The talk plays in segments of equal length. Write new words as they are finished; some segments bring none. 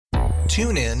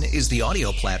TuneIn is the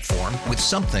audio platform with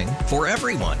something for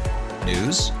everyone.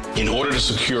 News. In order to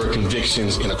secure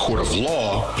convictions in a court of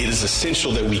law, it is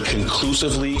essential that we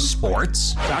conclusively.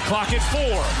 Sports. Shot clock at 4.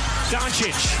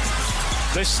 Doncic.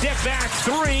 The step back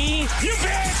 3. You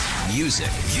bet. Music.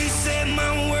 You set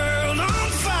my world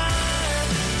on fire.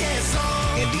 Yes,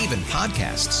 and even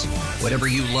podcasts. Whatever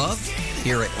you love,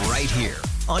 hear it right here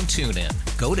on TuneIn.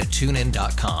 Go to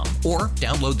TuneIn.com or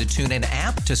download the TuneIn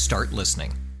app to start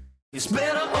listening. It's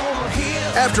better over here.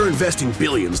 After investing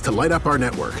billions to light up our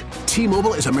network,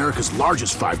 T-Mobile is America's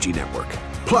largest 5G network.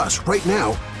 Plus, right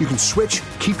now, you can switch,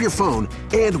 keep your phone,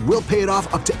 and we'll pay it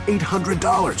off up to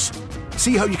 $800.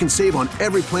 See how you can save on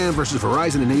every plan versus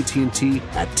Verizon and AT&T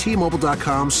at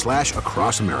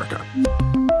T-Mobile.com/across America.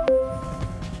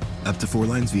 Up to 4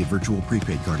 lines via virtual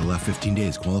prepaid card. Allow 15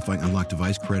 days. Qualifying unlocked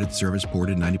device credit service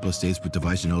ported 90+ states with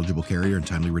device and eligible carrier and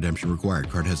timely redemption required.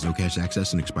 Card has no cash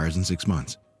access and expires in 6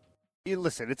 months.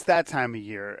 Listen, it's that time of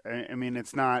year. I mean,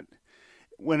 it's not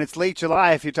when it's late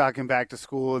July. If you're talking back to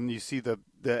school and you see the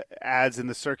ads and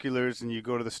the circulars and you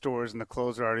go to the stores and the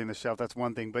clothes are already on the shelf, that's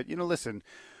one thing. But, listen,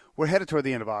 we're headed toward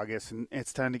the end of August and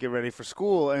it's time to get ready for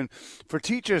school. And for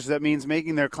teachers, that means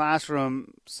making their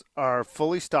classrooms are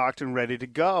fully stocked and ready to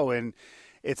go. And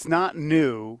it's not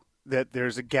new that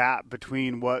there's a gap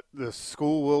between what the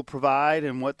school will provide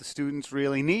and what the students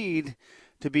really need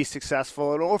to be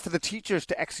successful, and or for the teachers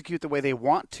to execute the way they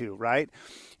want to, right?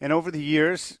 And over the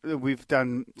years, we've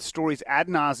done stories ad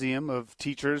nauseum of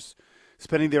teachers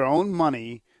spending their own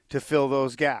money to fill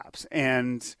those gaps.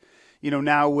 And,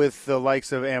 now with the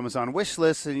likes of Amazon wish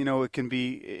lists, and, it can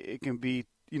be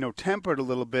tempered a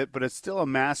little bit, but it's still a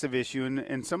massive issue.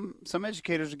 And some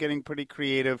educators are getting pretty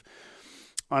creative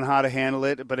on how to handle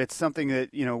it. But it's something that,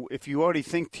 if you already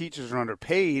think teachers are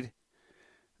underpaid,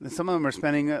 then some of them are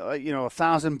spending,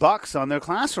 $1,000 on their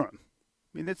classroom.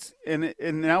 I mean,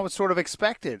 and now it's sort of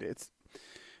expected. It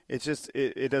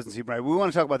doesn't seem right. We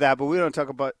want to talk about that, but we want to talk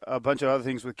about a bunch of other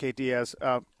things with Kate Dias,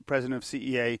 president of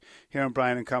CEA here on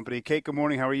Bryan and Company. Kate, good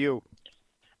morning. How are you?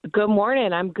 Good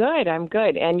morning. I'm good.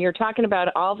 And you're talking about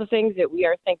all the things that we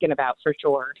are thinking about for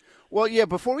sure. Well, yeah,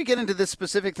 before we get into this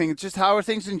specific thing, just how are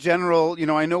things in general?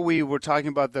 I know we were talking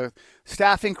about the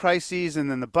staffing crises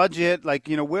and then the budget.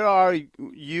 Where are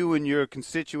you and your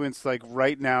constituents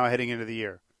right now heading into the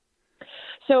year?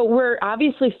 So we're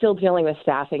obviously still dealing with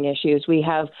staffing issues. We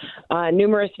have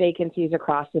numerous vacancies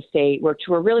across the state. We're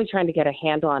really trying to get a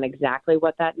handle on exactly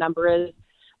what that number is.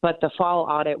 But the fall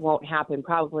audit won't happen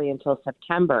probably until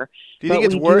September. Do you think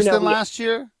it's worse than last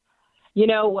year?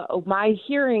 My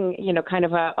hearing, kind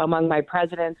of among my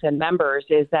presidents and members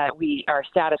is that we are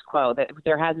status quo, that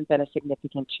there hasn't been a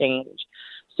significant change.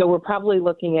 So we're probably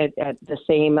looking at the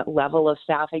same level of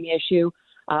staffing issue,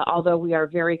 although we are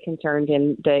very concerned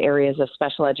in the areas of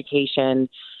special education,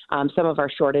 some of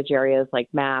our shortage areas like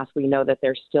math. We know that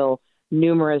there's still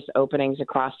numerous openings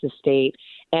across the state.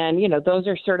 And, those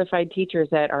are certified teachers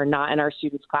that are not in our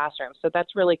students' classrooms. So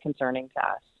that's really concerning to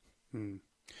us.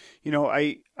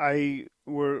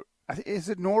 Is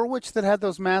it Norwich that had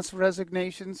those mass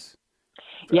resignations?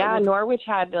 Yeah, Norwich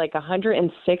had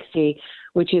 160,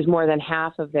 which is more than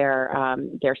half of their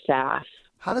staff.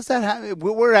 How does that happen?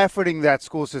 We're efforting that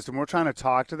school system. We're trying to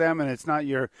talk to them, and it's not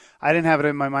I didn't have it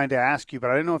in my mind to ask you,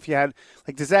 but I didn't know if you had,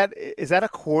 is that a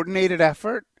coordinated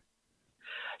effort?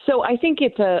 So I think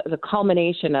it's the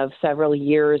culmination of several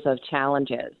years of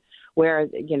challenges where,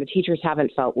 teachers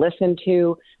haven't felt listened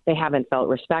to, they haven't felt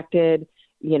respected.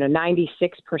 96%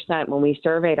 when we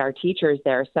surveyed our teachers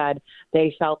there said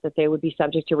they felt that they would be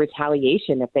subject to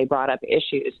retaliation if they brought up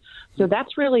issues. So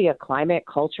that's really a climate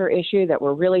culture issue that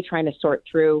we're really trying to sort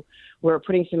through. We're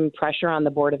putting some pressure on the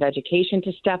Board of Education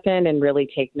to step in and really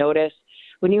take notice.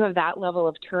 When you have that level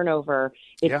of turnover,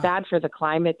 it's bad for the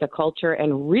climate, the culture,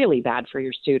 and really bad for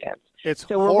your students. It's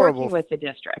so horrible. We're working with the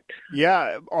district.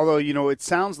 Yeah, although, it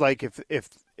sounds like if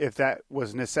that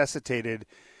was necessitated,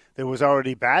 it was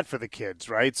already bad for the kids,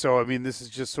 right? So, I mean, this is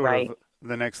just sort of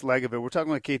the next leg of it. We're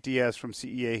talking with Kate Dias from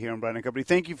CEA here on Bryan and Company.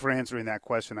 Thank you for answering that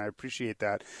question. I appreciate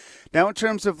that. Now, in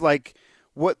terms of what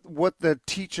the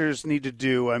teachers need to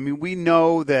do, I mean, we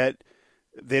know that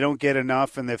they don't get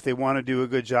enough, and if they want to do a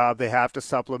good job, they have to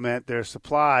supplement their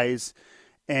supplies.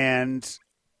 And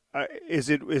is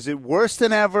it worse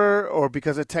than ever, or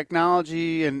because of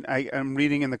technology? And I'm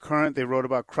reading in the Current they wrote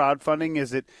about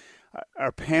crowdfunding.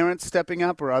 Are parents stepping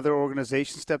up, or other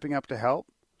organizations stepping up to help?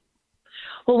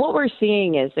 Well, what we're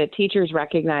seeing is that teachers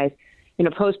recognize,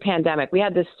 post-pandemic, we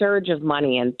had this surge of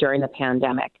money during the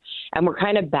pandemic, and we're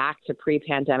kind of back to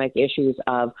pre-pandemic issues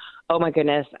of, oh my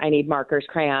goodness, I need markers,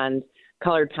 crayons,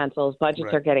 colored pencils,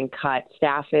 budgets are getting cut,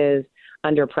 staff is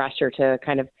under pressure to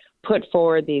kind of put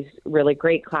forward these really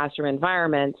great classroom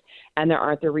environments, and there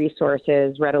aren't the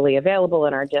resources readily available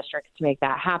in our districts to make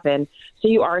that happen. So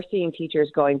you are seeing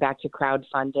teachers going back to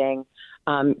crowdfunding,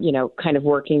 kind of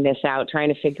working this out,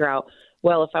 trying to figure out,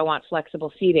 well, if I want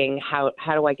flexible seating, how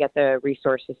do I get the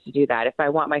resources to do that? If I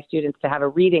want my students to have a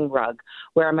reading rug,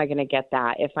 where am I going to get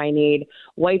that? If I need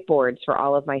whiteboards for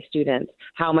all of my students,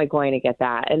 how am I going to get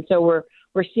that? And so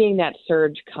we're seeing that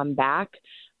surge come back.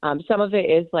 Some of it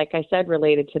is, like I said,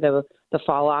 related to the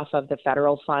fall off of the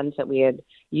federal funds that we had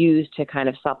used to kind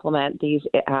of supplement these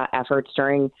efforts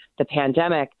during the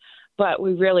pandemic. But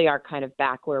we really are kind of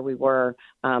back where we were,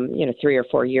 3 or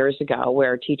 4 years ago,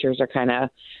 where teachers are kind of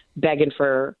begging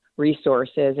for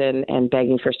resources and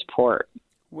begging for support.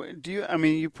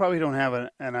 You probably don't have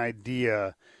an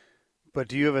idea, but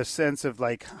do you have a sense of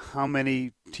like how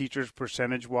many teachers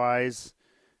percentage-wise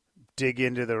dig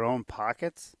into their own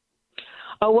pockets?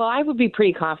 Oh, well, I would be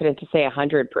pretty confident to say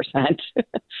 100%,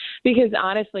 because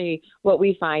honestly, what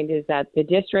we find is that the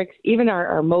districts, even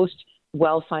our most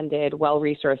well-funded,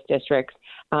 well-resourced districts,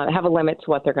 have a limit to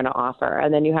what they're going to offer.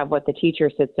 And then you have what the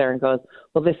teacher sits there and goes,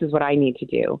 well, this is what I need to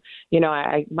do.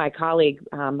 My colleague,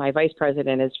 my vice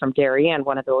president, is from Darien,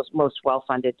 one of those most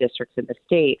well-funded districts in the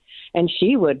state, and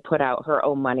she would put out her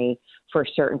own money for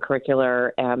certain curricular,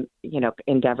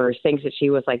 endeavors, things that she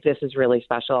was like, this is really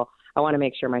special. I want to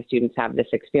make sure my students have this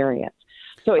experience.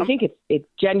 So I think it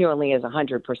genuinely is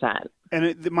 100%.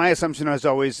 And my assumption is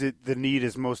always that the need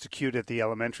is most acute at the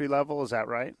elementary level. Is that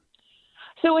right?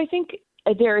 So I think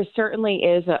there certainly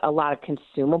is a lot of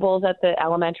consumables at the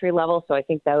elementary level. So I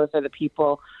think those are the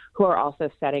people who are also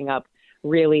setting up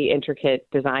really intricate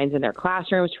designs in their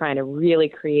classrooms, trying to really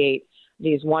create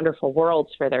these wonderful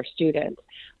worlds for their students.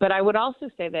 But I would also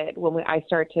say that when I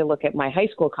start to look at my high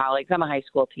school colleagues, I'm a high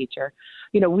school teacher,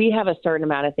 we have a certain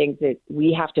amount of things that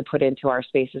we have to put into our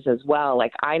spaces as well.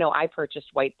 Like I know I purchased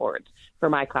whiteboards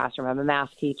for my classroom. I'm a math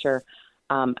teacher.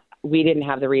 We didn't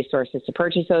have the resources to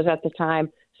purchase those at the time,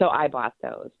 so I bought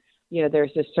those.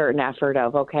 There's a certain effort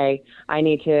of, okay, I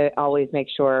need to always make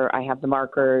sure I have the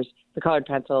markers, the colored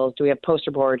pencils. Do we have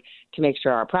poster board to make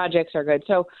sure our projects are good?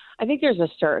 So I think there's a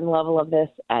certain level of this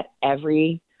at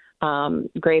every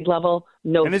grade level.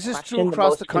 No, and is this true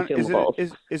across the country?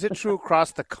 Is it true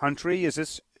across the country? Is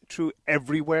this true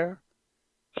everywhere?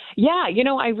 Yeah,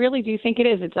 I really do think it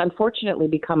is. It's unfortunately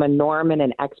become a norm and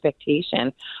an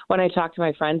expectation. When I talk to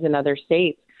my friends in other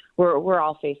states, we're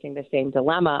all facing the same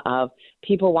dilemma of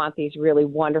people want these really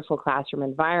wonderful classroom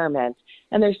environments,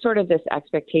 and there's sort of this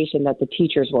expectation that the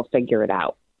teachers will figure it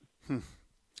out.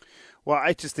 Well,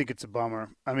 I just think it's a bummer.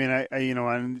 I mean,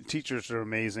 and teachers are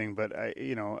amazing, but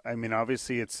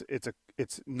obviously it's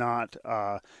not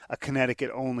a Connecticut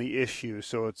only issue,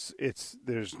 so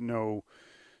there's no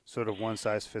sort of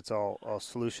one-size-fits-all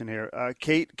solution here.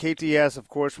 Kate Dias, of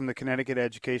course, from the Connecticut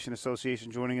Education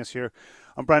Association, joining us here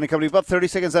on Brian & Company. About 30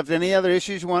 seconds left. Any other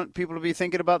issues you want people to be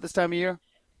thinking about this time of year?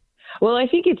 Well, I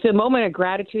think it's a moment of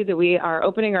gratitude that we are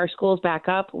opening our schools back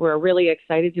up. We're really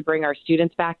excited to bring our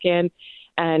students back in.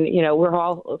 And, we're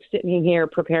all sitting here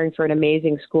preparing for an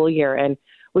amazing school year. And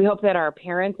we hope that our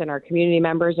parents and our community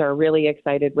members are really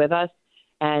excited with us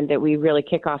and that we really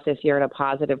kick off this year in a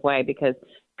positive way, because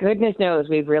goodness knows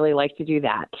we'd really like to do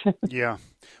that. Yeah.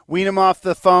 Wean them off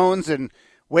the phones and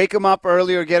wake them up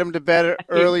earlier, get them to bed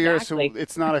earlier. Exactly. So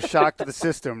it's not a shock to the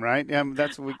system, right? Yeah,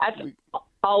 that's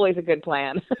always a good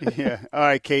plan. Yeah. All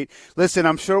right, Kate. Listen,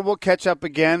 I'm sure we'll catch up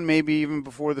again, maybe even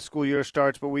before the school year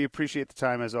starts, but we appreciate the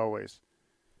time as always.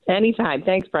 Anytime.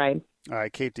 Thanks, Brian. All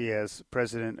right, Kate Dias,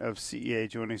 president of CEA,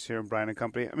 joining us here in Brian &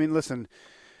 Company. I mean, listen,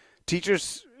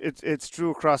 teachers, it's true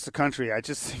across the country. I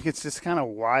just think it's just kind of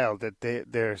wild that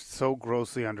they're so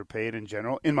grossly underpaid in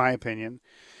general, in my opinion.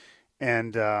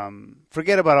 And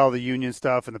forget about all the union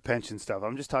stuff and the pension stuff.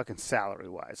 I'm just talking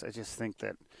salary-wise. I just think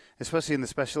that, especially in the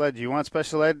special ed, you want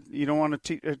special ed, you don't want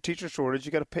a teacher shortage,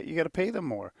 you got to pay them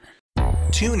more.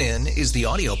 TuneIn is the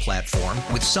audio platform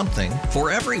with something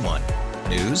for everyone.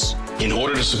 News. In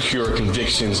order to secure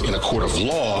convictions in a court of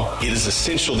law, it is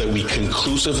essential that we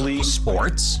conclusively.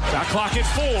 Sports. Shot clock at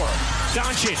 4.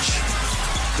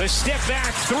 Doncic. The step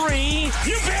back 3.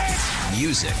 You bet.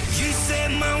 Music. You set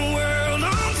my world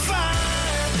on fire.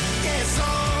 Yes,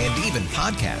 and even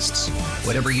podcasts.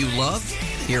 Whatever you love,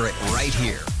 hear it right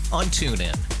here on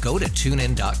TuneIn. Go to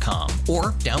TuneIn.com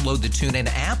or download the TuneIn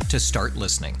app to start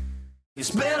listening. It's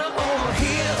better over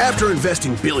here. After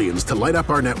investing billions to light up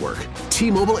our network,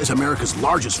 T-Mobile is America's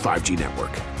largest 5G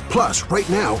network. Plus, right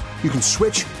now, you can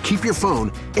switch, keep your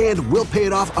phone, and we'll pay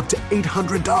it off up to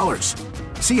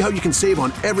 $800. See how you can save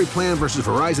on every plan versus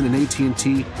Verizon and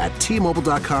AT&T at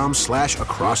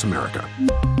T-Mobile.com/across America.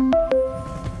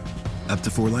 Up to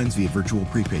 4 lines via virtual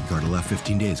prepaid card. Allow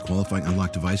 15 days. Qualifying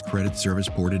unlocked device credit service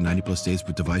ported 90-plus days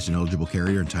with device and eligible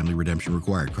carrier and timely redemption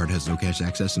required. Card has no cash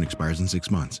access and expires in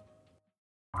 6 months.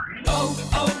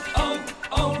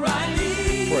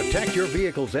 O'Reilly. Protect your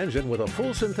vehicle's engine with a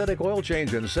full synthetic oil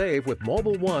change and save with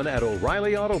Mobil 1 at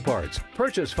O'Reilly Auto Parts.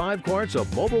 Purchase 5 quarts of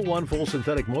Mobil 1 full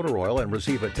synthetic motor oil and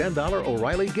receive a $10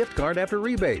 O'Reilly gift card after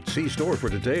rebate. See store for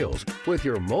details. With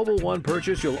your Mobil 1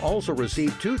 purchase, you'll also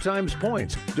receive 2 times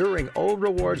points during O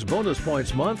Rewards Bonus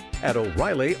Points Month at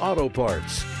O'Reilly Auto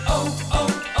Parts.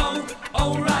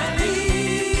 O'Reilly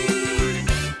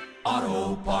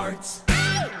Auto Parts.